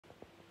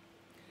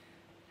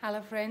Hello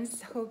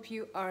friends, hope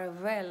you are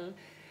well.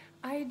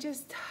 I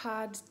just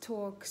had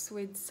talks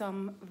with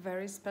some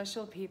very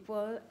special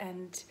people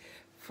and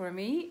for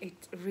me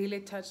it really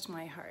touched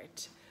my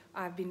heart.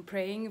 I've been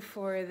praying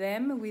for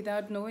them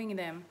without knowing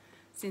them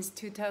since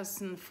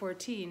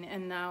 2014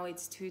 and now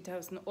it's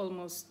 2000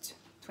 almost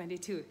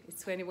 22.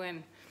 It's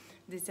 21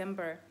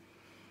 December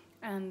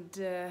and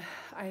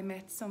I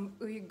met some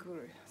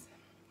Uyghur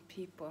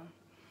people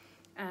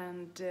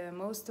and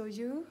most of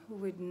you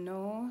would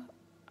know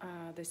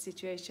the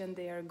situation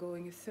they are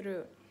going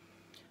through.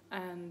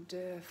 And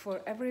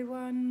for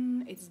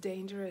everyone, it's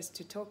dangerous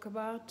to talk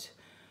about,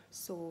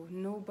 so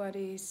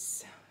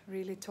nobody's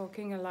really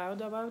talking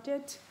aloud about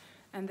it,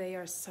 and they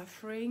are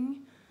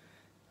suffering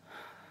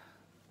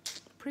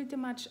pretty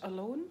much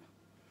alone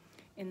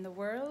in the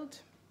world.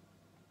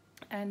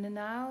 And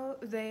now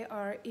they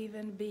are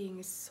even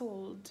being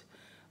sold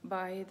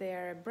by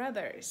their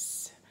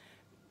brothers,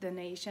 the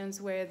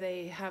nations where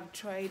they have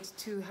tried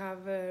to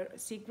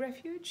seek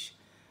refuge.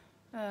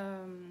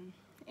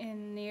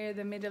 In near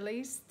the Middle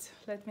East,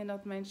 let me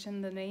not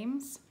mention the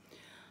names,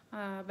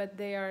 but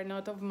they are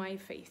not of my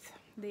faith.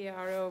 They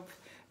are of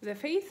the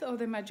faith of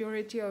the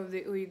majority of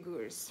the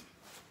Uygurs.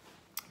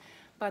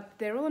 But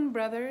their own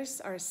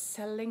brothers are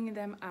selling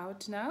them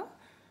out now,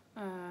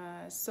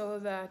 so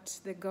that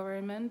the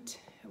government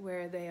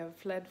where they have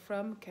fled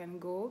from can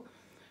go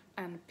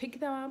and pick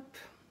them up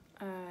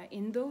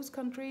in those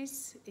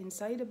countries,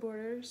 inside the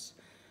borders,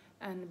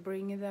 and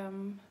bring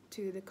them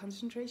to the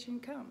concentration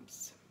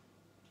camps.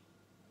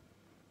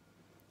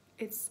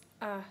 It's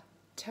a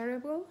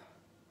terrible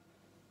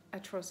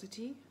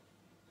atrocity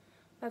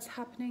that's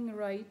happening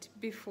right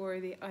before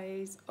the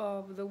eyes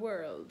of the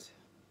world.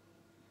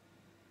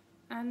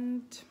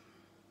 And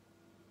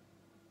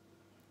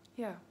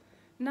yeah,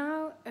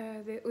 now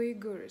the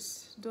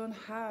Uyghurs don't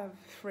have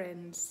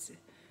friends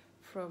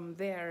from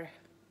their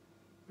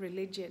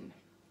religion,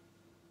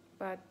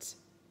 but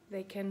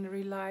they can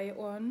rely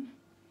on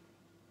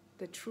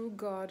the true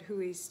God who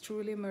is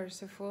truly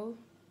merciful,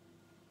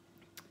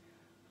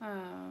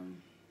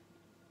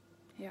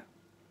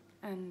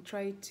 and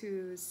try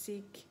to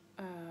seek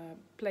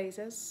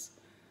places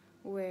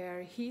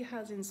where he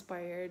has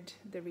inspired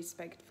the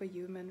respect for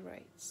human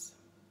rights.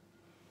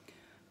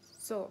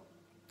 So,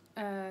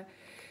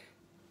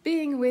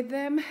 being with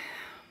them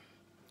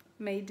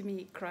made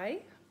me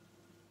cry,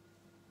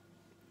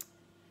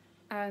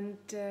 and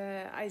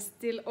I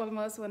still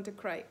almost want to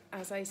cry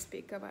as I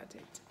speak about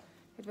it.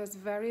 It was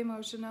very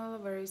emotional,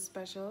 very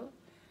special,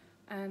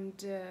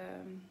 and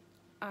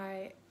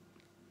I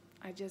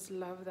just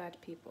love that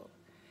people.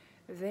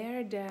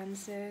 Their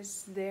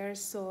dances, their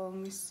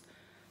songs,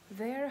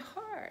 their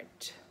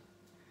heart.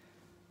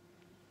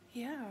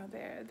 Yeah,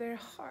 their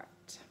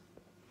heart.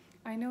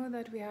 I know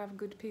that we have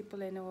good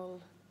people in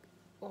all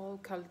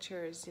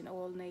cultures, in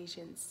all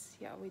nations.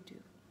 Yeah, we do.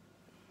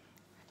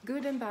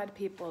 Good and bad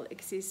people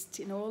exist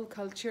in all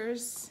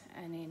cultures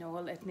and in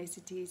all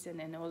ethnicities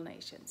and in all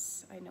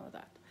nations. I know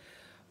that.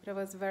 But it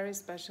was very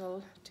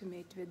special to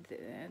meet with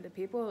the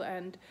people,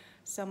 and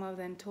some of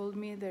them told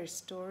me their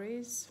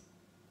stories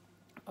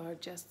or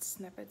just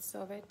snippets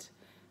of it,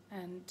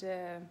 and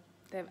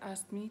they've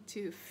asked me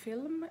to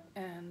film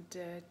and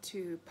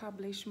to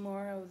publish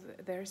more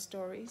of their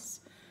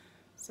stories,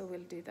 so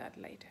we'll do that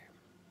later.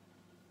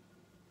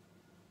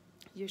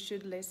 You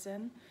should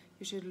listen,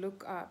 you should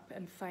look up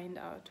and find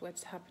out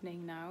what's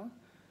happening now.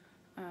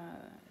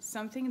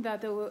 Something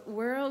that the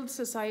world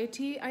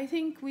society, I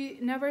think we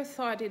never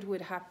thought it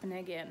would happen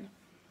again.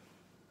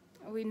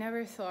 We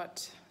never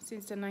thought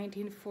since the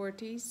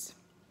 1940s,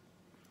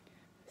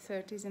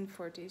 30s and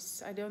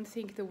 40s, I don't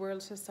think the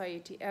world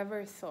society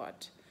ever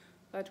thought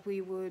that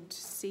we would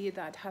see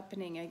that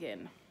happening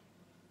again.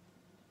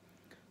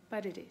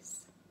 But it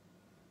is.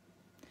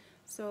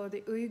 So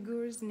the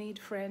Uyghurs need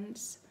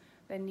friends,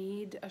 they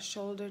need a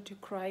shoulder to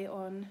cry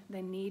on,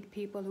 they need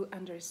people who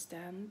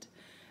understand,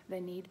 they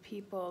need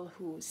people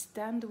who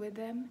stand with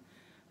them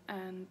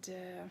and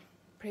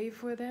pray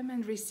for them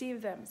and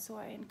receive them. So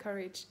I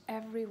encourage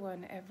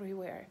everyone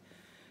everywhere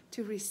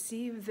to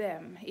receive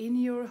them in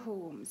your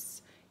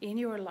homes, in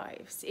your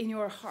lives, in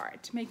your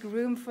heart. Make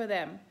room for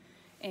them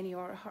in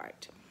your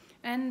heart.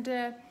 And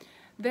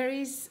there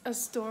is a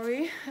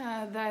story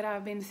that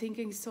I've been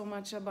thinking so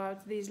much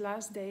about these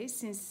last days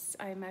since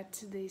I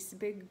met this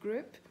big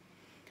group.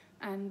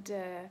 And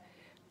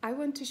I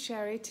want to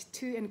share it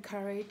to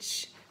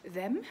encourage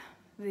them,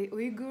 the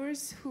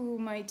Uyghurs who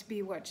might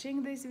be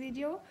watching this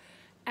video,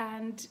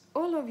 and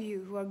all of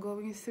you who are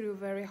going through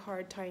very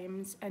hard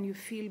times and you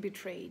feel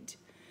betrayed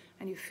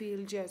and you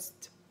feel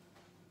just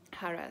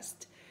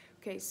harassed.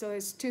 Okay, so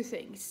it's two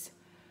things.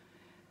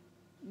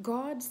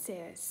 God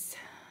says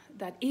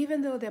that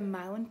even though the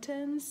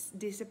mountains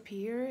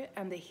disappear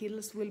and the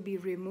hills will be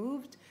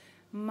removed,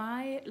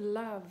 my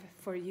love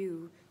for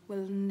you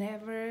will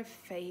never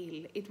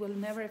fail. It will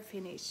never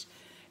finish.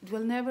 It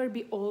will never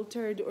be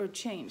altered or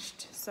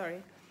changed.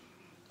 Sorry.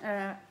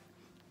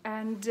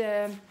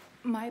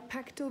 My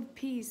pact of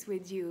peace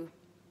with you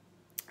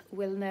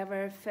will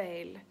never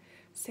fail.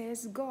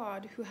 says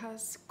God who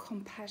has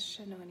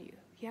compassion on you.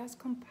 He has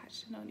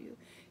compassion on you.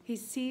 He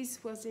sees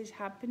what is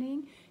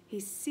happening. He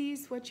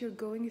sees what you're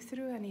going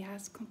through, and he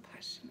has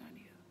compassion on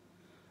you.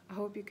 I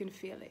hope you can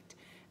feel it.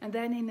 And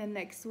then in the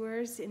next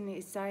verse, in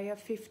Isaiah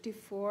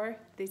 54,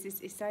 this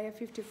is Isaiah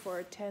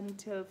 54, 10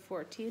 till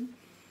 14.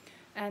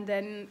 And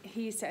then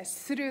he says,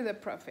 through the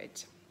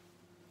prophet,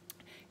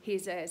 he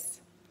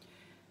says,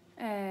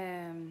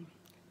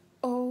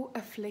 O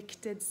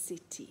afflicted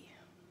city,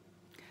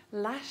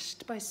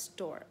 lashed by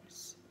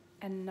storms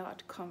and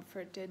not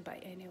comforted by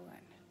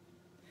anyone,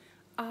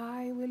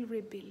 I will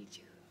rebuild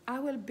you. I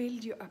will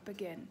build you up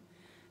again,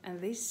 and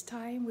this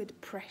time with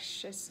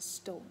precious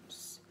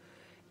stones.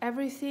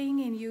 Everything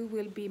in you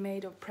will be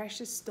made of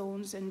precious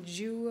stones and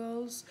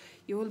jewels.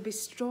 You will be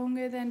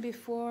stronger than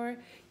before.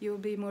 You will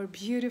be more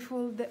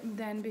beautiful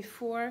than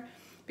before,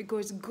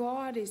 because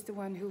God is the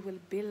one who will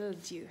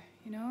build you,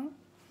 you know?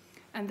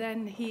 And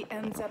then he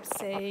ends up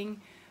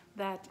saying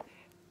that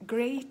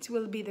great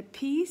will be the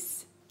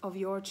peace of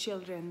your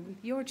children.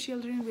 Your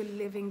children will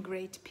live in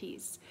great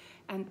peace.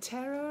 And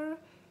terror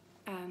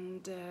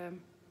and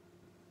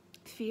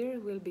fear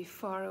will be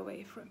far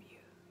away from you.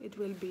 It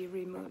will be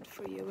removed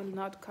for you, will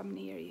not come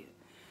near you.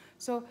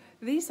 So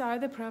these are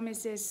the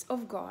promises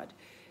of God.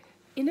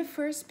 In the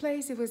first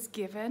place, it was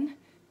given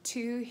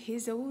to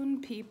his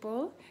own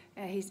people,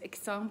 his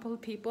example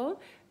people,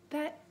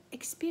 that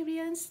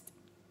experienced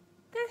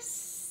the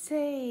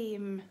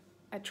same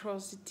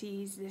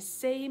atrocities, the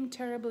same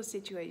terrible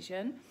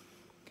situation,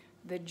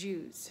 the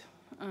Jews,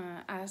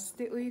 as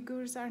the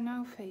Uygurs are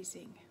now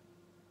facing.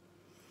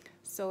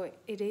 So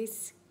it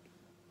is,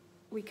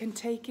 we can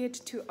take it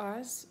to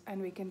us,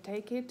 and we can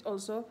take it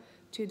also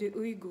to the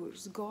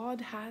Uygurs.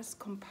 God has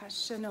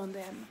compassion on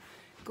them.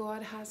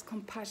 God has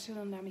compassion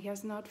on them. He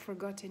has not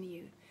forgotten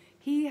you.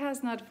 He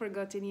has not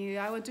forgotten you.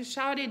 I want to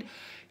shout it.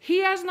 He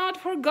has not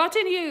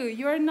forgotten you.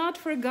 You are not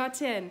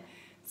forgotten.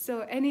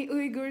 So any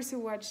Uygurs who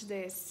watch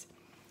this,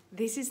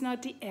 this is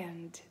not the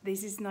end.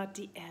 This is not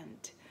the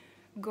end.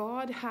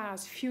 God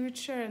has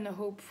future and a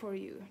hope for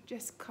you.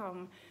 Just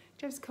come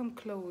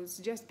close.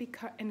 Just be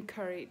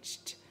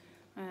encouraged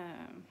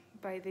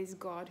by this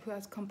God who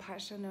has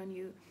compassion on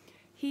you.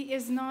 He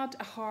is not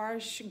a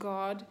harsh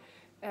God,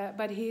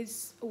 but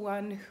he's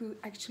one who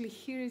actually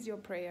hears your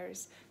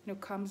prayers, and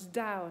who comes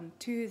down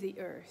to the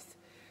earth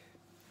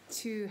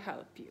to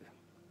help you.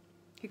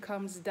 He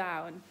comes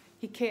down.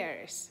 He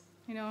cares.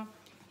 You know,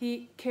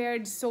 he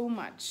cared so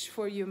much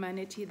for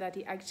humanity that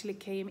he actually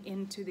came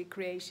into the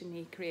creation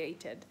he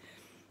created,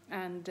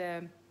 and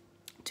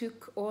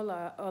took all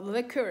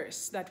the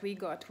curse that we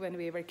got when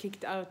we were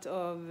kicked out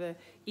of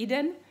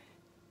Eden,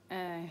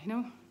 you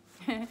know,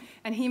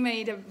 and he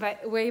made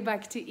a way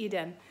back to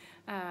Eden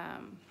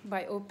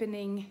by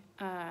opening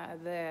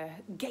the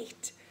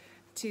gate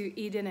to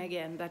Eden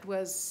again that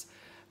was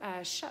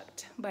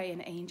shut by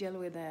an angel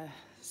with a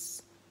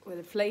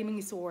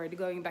flaming sword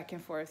going back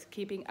and forth,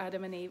 keeping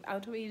Adam and Eve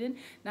out of Eden.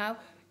 Now,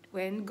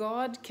 when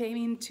God came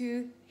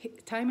into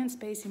time and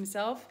space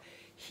himself,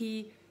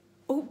 he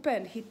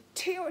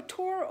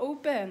tore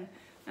open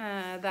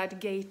that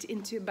gate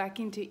back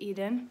into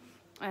Eden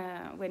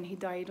when he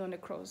died on the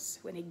cross,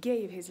 when he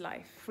gave his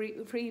life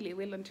freely,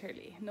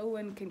 voluntarily. No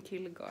one can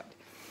kill God,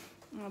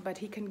 but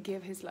he can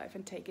give his life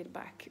and take it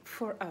back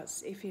for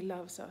us if he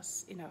loves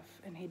us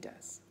enough, and he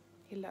does.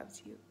 He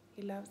loves you.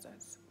 He loves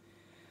us.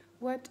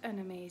 What an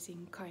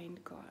amazing, kind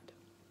God.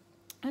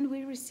 And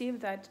we receive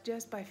that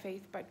just by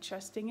faith, by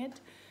trusting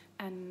it,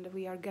 and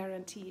we are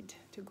guaranteed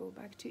to go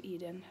back to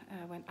Eden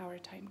when our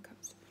time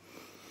comes.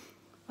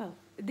 Well,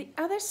 the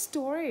other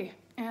story,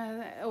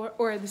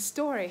 or the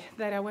story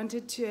that I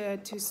wanted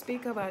to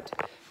speak about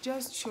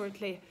just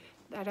shortly,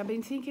 that I've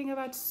been thinking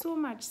about so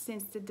much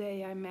since the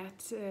day I met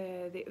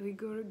the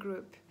Uyghur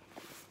group,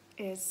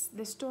 is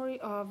the story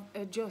of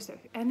Joseph.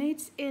 And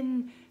it's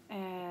in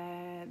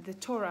the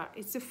Torah.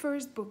 It's the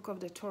first book of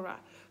the Torah.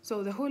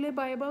 So the Holy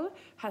Bible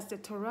has the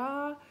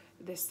Torah,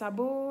 the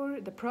Sabor,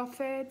 the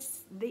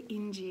prophets, the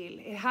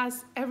Injil. It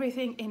has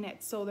everything in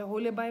it. So the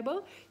Holy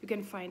Bible, you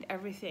can find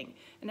everything.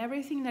 And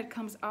everything that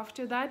comes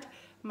after that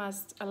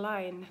must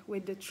align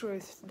with the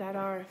truths that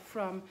are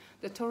from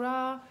the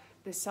Torah,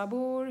 the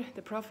Sabor,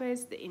 the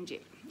prophets, the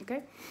Injil.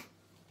 Okay?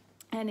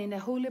 And in the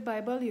Holy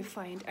Bible, you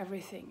find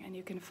everything. And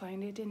you can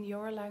find it in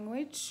your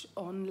language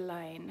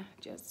online.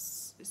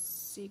 Just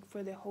seek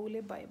for the Holy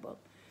Bible.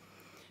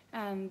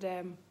 And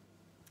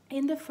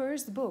in the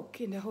first book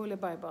in the Holy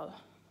Bible,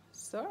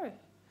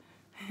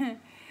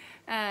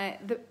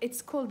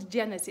 it's called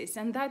Genesis,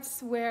 and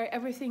that's where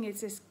everything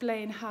is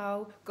explained,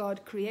 how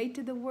God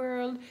created the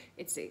world.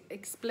 It's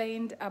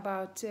explained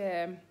about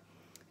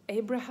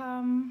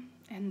Abraham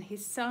and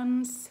his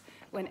sons.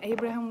 When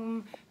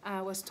Abraham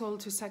was told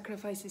to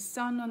sacrifice his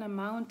son on a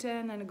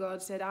mountain, and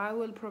God said, I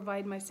will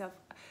provide myself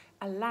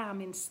a lamb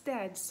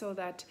instead, so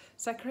that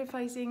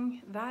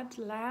sacrificing that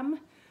lamb,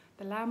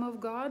 the Lamb of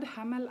God,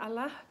 Hamal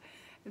Allah,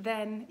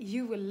 then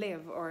you will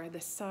live, or the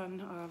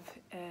son of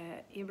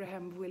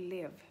Abraham will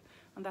live.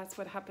 And that's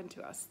what happened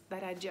to us,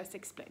 that I just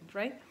explained,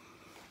 right?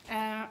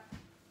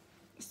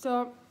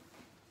 So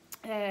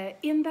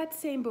in that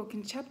same book,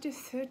 in chapter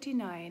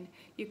 39,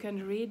 you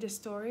can read a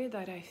story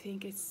that I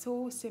think is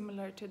so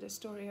similar to the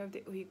story of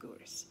the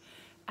Uygurs.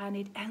 And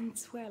it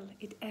ends well.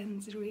 It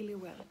ends really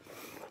well.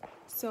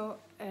 So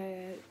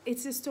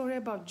it's a story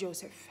about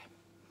Joseph.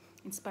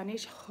 In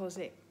Spanish,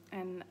 Jose.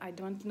 And I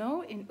don't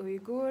know in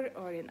Uyghur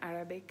or in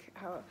Arabic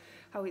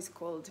how it's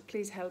called.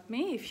 Please help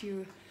me. If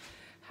you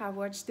have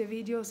watched the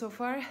video so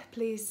far,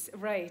 please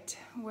write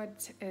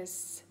what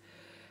is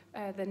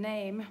the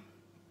name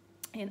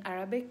in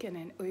Arabic and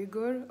in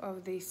Uyghur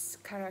of this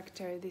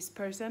character, this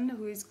person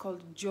who is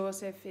called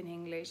Joseph in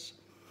English.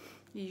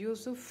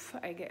 Yussuf,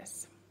 I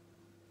guess.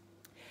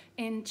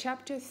 In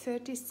chapter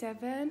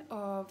 37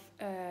 of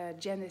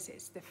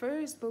Genesis, the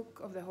first book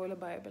of the Holy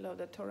Bible of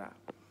the Torah,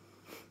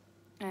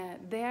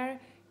 there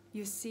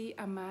you see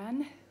a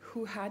man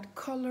who had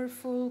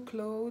colorful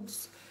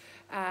clothes,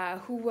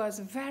 who was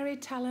very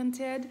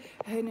talented,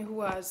 and who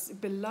was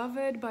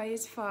beloved by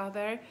his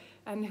father,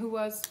 and who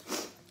was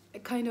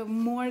kind of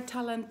more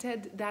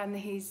talented than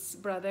his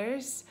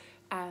brothers,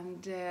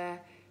 and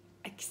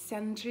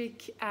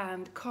eccentric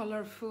and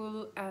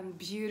colorful and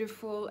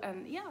beautiful,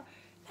 and yeah,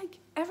 like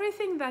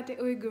everything that the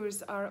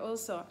Uyghurs are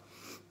also.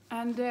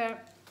 And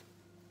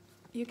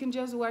you can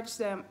just watch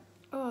them.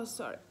 Oh,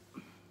 sorry.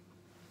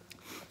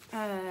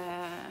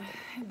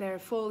 Their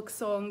folk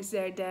songs,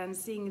 their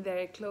dancing,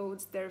 their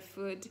clothes, their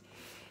food.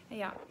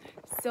 Yeah.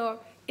 So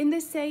in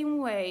the same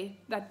way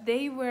that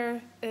they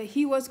were,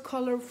 he was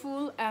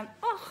colorful and,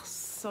 oh,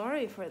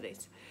 sorry for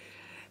this.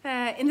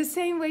 In the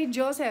same way,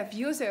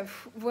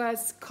 Yussuf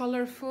was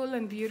colorful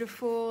and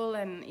beautiful,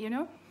 and, you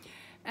know,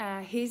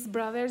 his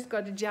brothers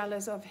got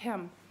jealous of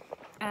him.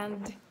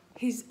 And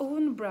his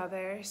own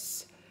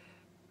brothers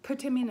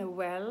put him in a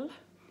well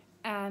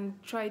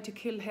and tried to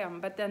kill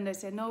him. But then they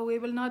said, no, we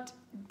will not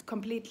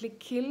completely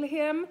kill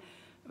him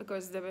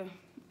because the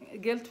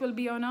guilt will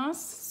be on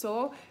us.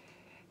 So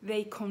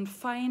they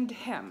confined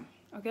him,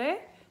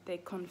 okay? They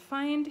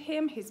confined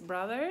him, his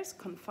brothers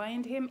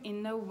confined him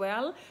in a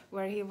well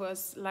where he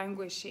was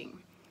languishing,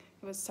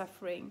 he was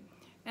suffering.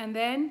 And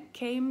then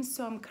came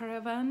some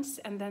caravans,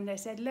 and then they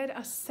said, let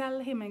us sell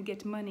him and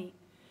get money.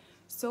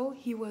 So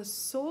he was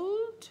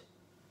sold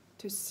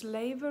to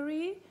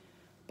slavery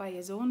by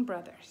his own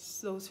brothers,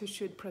 those who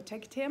should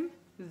protect him.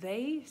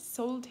 They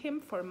sold him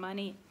for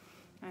money,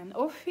 and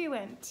off he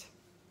went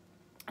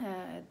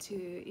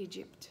to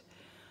Egypt.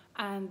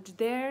 And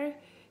there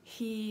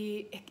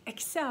he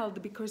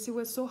excelled because he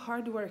was so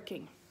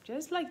hardworking,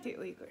 just like the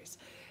Uyghurs.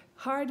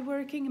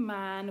 Hardworking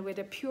man with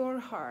a pure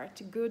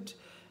heart,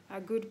 a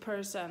good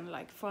person,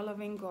 like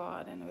following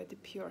God and with a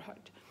pure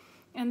heart.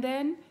 And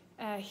then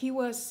he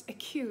was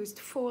accused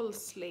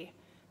falsely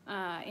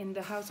in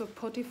the house of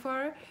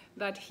Potiphar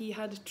that he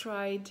had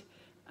tried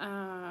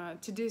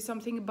to do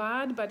something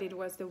bad, but it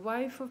was the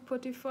wife of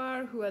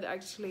Potiphar who had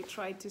actually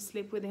tried to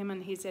sleep with him,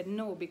 and he said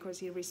no because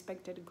he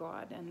respected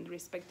God and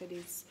respected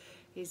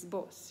his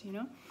boss, you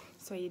know.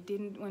 So he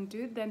didn't want to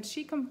do it. Then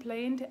she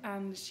complained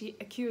and she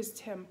accused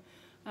him.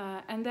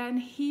 And then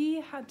he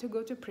had to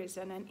go to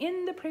prison. And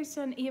in the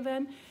prison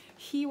even,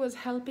 he was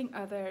helping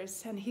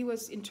others, and he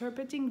was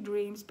interpreting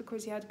dreams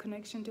because he had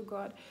connection to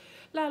God.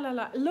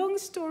 Long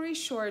story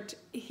short,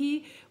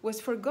 he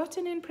was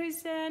forgotten in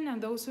prison,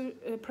 and those who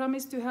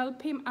promised to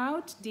help him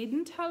out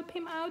didn't help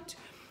him out,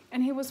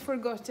 and he was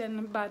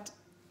forgotten, but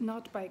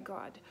not by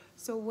God.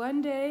 So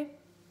one day,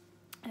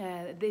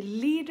 the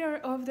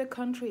leader of the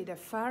country, the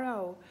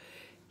Pharaoh,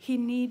 he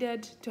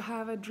needed to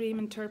have a dream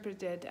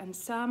interpreted, and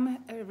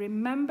some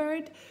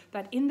remembered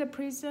that in the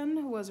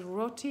prison was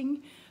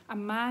rotting a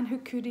man who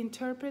could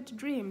interpret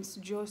dreams,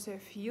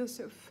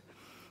 Yussuf,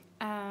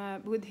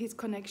 with his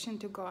connection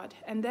to God.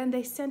 And then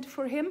they sent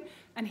for him,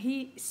 and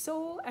he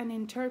saw and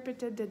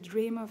interpreted the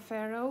dream of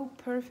Pharaoh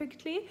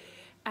perfectly,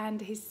 and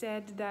he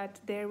said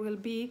that there will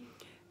be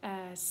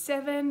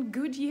 7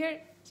 good years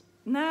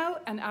now,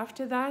 and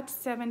after that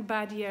 7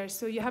 bad years.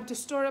 So you have to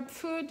store up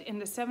food in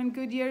the 7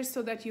 good years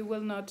so that you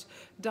will not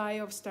die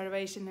of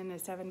starvation in the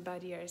 7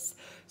 bad years.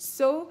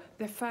 So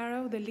the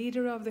Pharaoh, the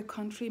leader of the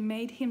country,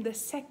 made him the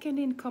second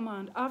in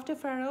command. After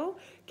Pharaoh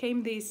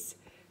came this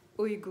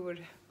Uyghur,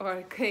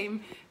 or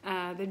came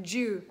the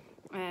Jew,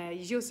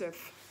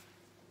 Yussuf,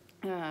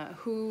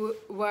 who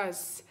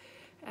was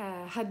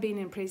had been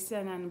in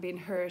prison and been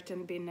hurt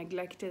and been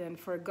neglected and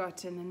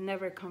forgotten and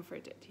never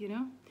comforted, you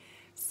know.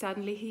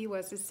 Suddenly he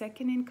was the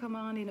second in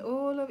command in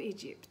all of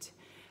Egypt,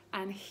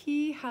 and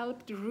he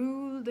helped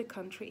rule the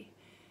country.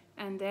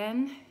 And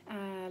then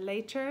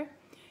later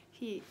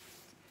his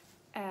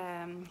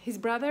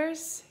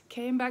brothers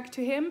came back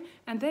to him,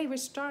 and they were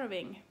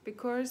starving,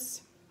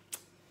 because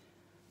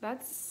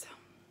that's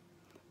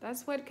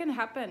what can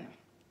happen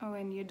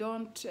when you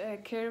don't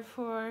care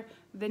for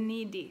the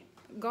needy.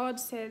 God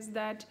says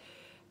that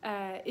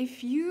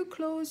if you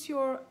close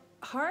your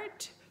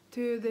heart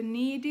to the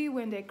needy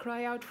when they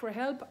cry out for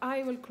help,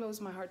 I will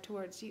close my heart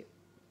towards you.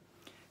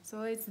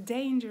 So it's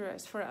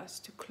dangerous for us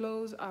to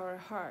close our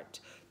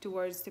heart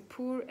towards the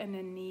poor and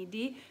the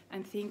needy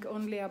and think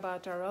only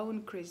about our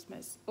own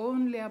Christmas,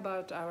 only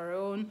about our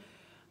own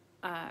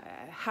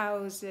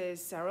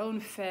houses, our own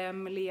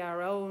family,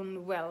 our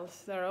own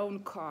wealth, our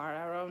own car,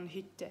 our own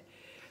hytte.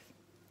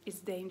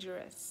 It's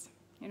dangerous,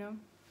 you know.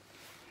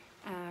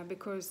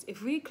 Because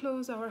if we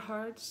close our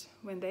hearts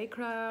when they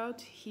cry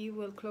out, he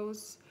will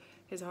close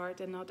his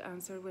heart and not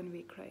answer when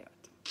we cry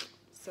out.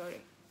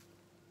 Sorry.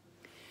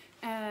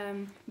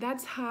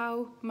 That's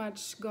how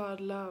much God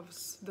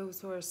loves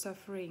those who are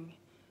suffering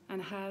and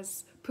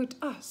has put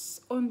us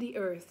on the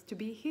earth to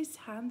be his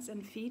hands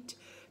and feet,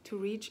 to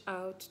reach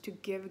out, to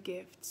give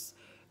gifts,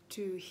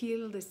 to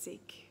heal the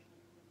sick,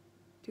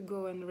 to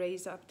go and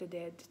raise up the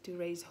dead, to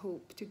raise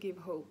hope, to give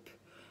hope,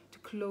 to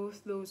clothe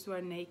those who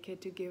are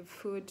naked, to give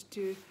food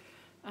to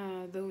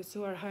those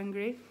who are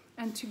hungry,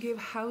 and to give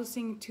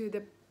housing to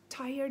the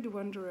tired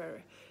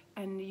wanderer.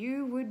 And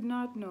you would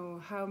not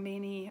know how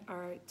many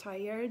are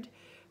tired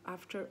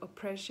after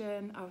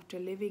oppression, after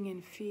living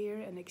in fear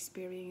and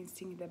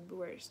experiencing the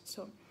worst.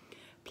 So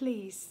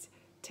please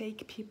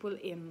take people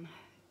in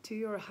to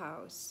your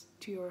house,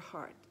 to your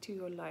heart, to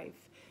your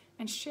life,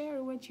 and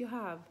share what you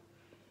have.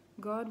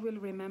 God will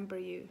remember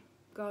you.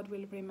 God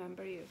will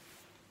remember you.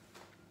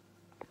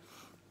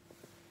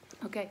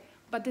 Okay,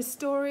 but the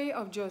story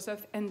of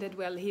Joseph ended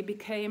well. He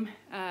became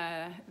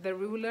the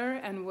ruler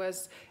and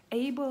was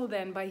able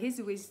then, by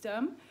his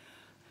wisdom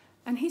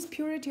and his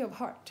purity of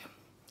heart,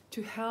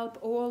 to help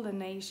all the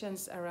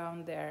nations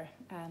around there.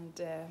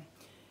 And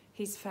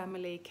his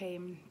family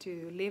came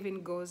to live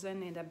in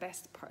Gozen, in the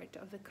best part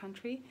of the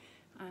country.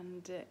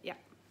 And yeah.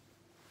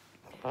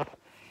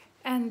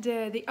 And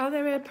the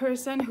other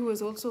person who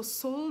was also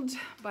sold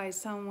by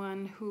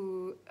someone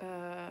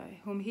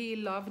whom he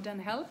loved and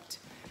helped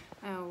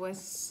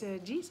was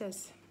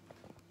Jesus,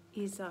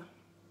 Isa.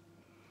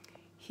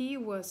 He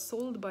was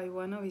sold by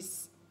one of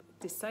his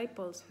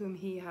disciples whom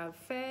he had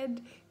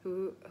fed,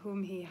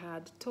 whom he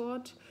had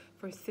taught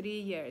for 3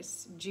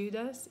 years,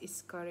 Judas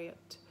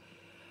Iscariot.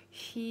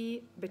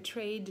 He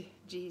betrayed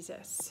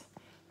Jesus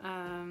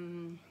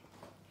and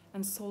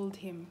sold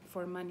him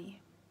for money.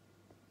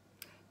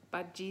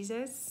 But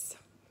Jesus,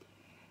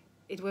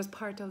 it was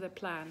part of the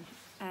plan.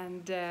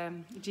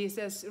 And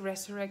Jesus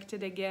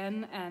resurrected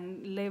again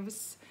and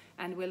lives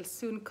and will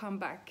soon come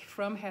back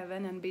from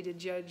heaven and be the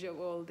judge of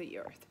all the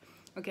earth.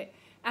 Okay,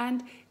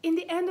 and in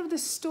the end of the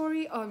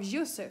story of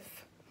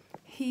Yussuf,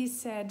 he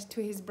said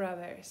to his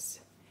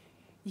brothers,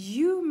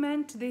 "You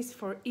meant this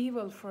for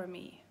evil for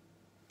me,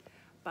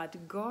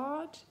 but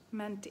God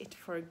meant it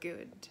for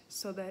good,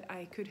 so that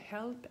I could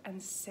help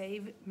and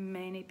save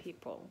many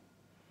people."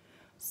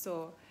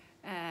 So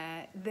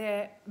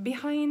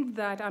behind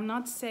that, I'm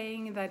not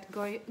saying that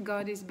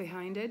God is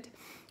behind it,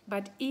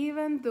 but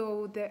even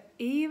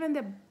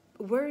the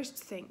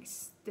worst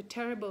things, the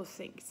terrible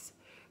things,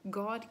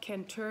 God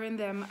can turn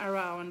them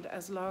around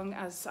as long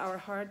as our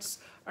hearts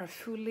are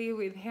fully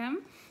with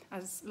him.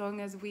 As long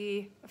as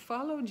we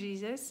follow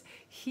Jesus,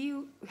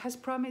 he has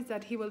promised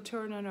that he will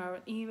turn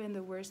around even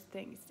the worst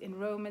things. In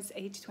Romans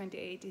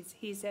 8:28,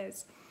 he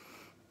says,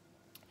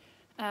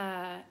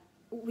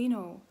 we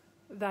know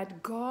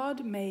that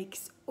God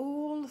makes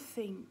all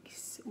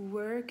things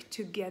work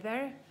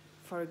together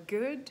for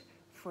good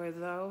for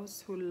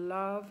those who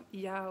love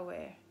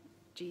Yahweh,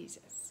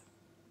 Jesus.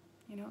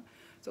 You know,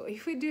 so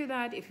if we do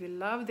that, if we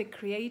love the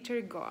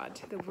Creator God,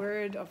 the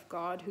Word of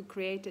God who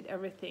created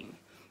everything,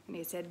 and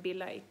he said, "Be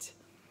light."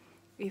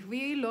 If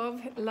we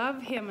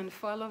love him and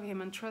follow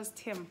him and trust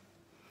him,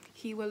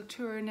 he will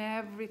turn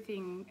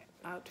everything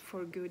out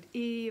for good,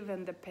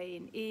 even the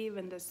pain,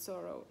 even the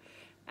sorrow,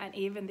 and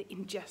even the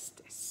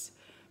injustice.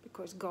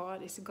 Because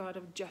God is a God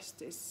of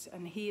justice,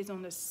 and he is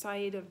on the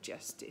side of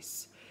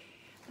justice.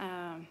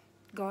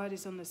 God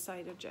is on the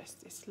side of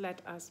justice.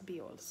 Let us be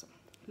also.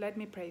 Let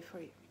me pray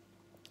for you.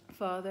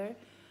 Father,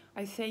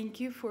 I thank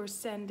you for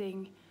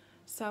sending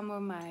some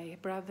of my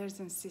brothers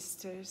and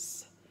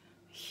sisters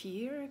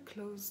here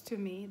close to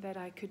me, that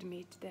I could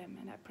meet them,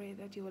 and I pray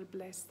that you will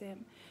bless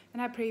them.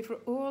 And I pray for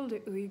all the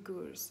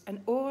Uygurs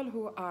and all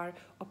who are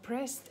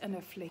oppressed and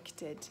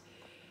afflicted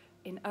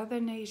in other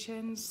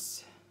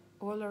nations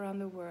all around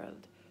the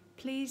world.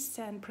 Please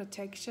send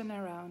protection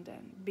around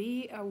them.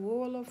 Be a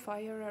wall of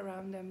fire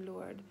around them,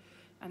 Lord,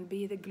 and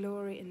be the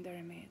glory in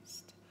their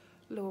midst.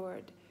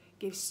 Lord,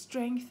 give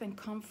strength and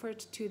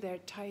comfort to their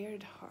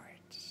tired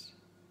hearts.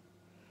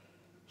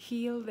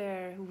 Heal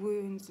their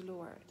wounds,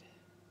 Lord,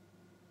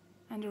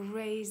 and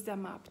raise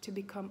them up to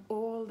become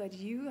all that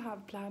you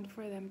have planned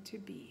for them to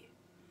be.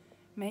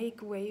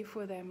 Make way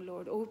for them,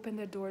 Lord. Open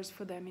the doors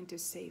for them into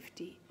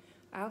safety,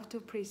 out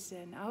of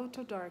prison, out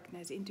of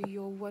darkness, into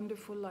your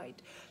wonderful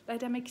light.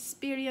 Let them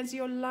experience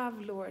your love,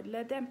 Lord.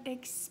 Let them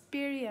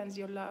experience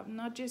your love.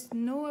 Not just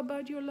know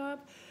about your love,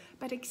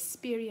 but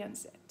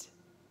experience it.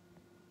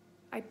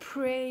 I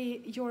pray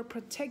your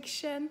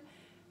protection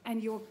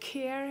and your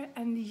care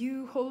and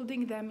you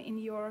holding them in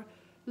your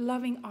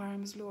loving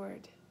arms,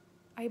 Lord.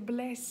 I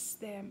bless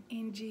them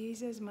in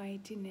Jesus'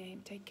 mighty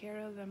name. Take care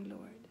of them,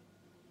 Lord.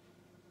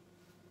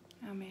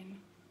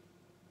 Amen.